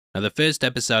Now, the first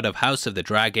episode of House of the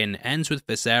Dragon ends with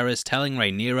Viserys telling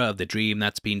Rhaenyra of the dream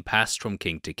that's been passed from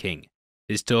king to king.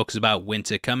 This talks about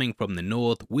winter coming from the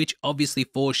north, which obviously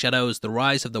foreshadows the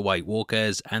rise of the White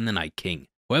Walkers and the Night King.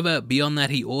 However, beyond that,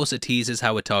 he also teases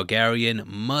how a Targaryen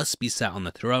must be sat on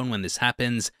the throne when this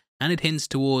happens, and it hints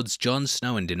towards Jon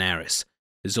Snow and Daenerys.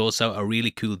 There's also a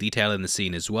really cool detail in the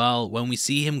scene as well, when we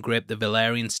see him grip the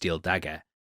Valyrian steel dagger.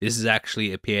 This has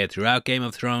actually appeared throughout Game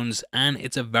of Thrones, and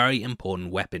it's a very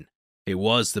important weapon. It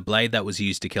was the blade that was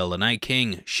used to kill the Night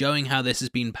King, showing how this has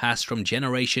been passed from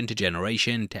generation to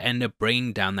generation to end up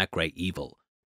bringing down that great evil.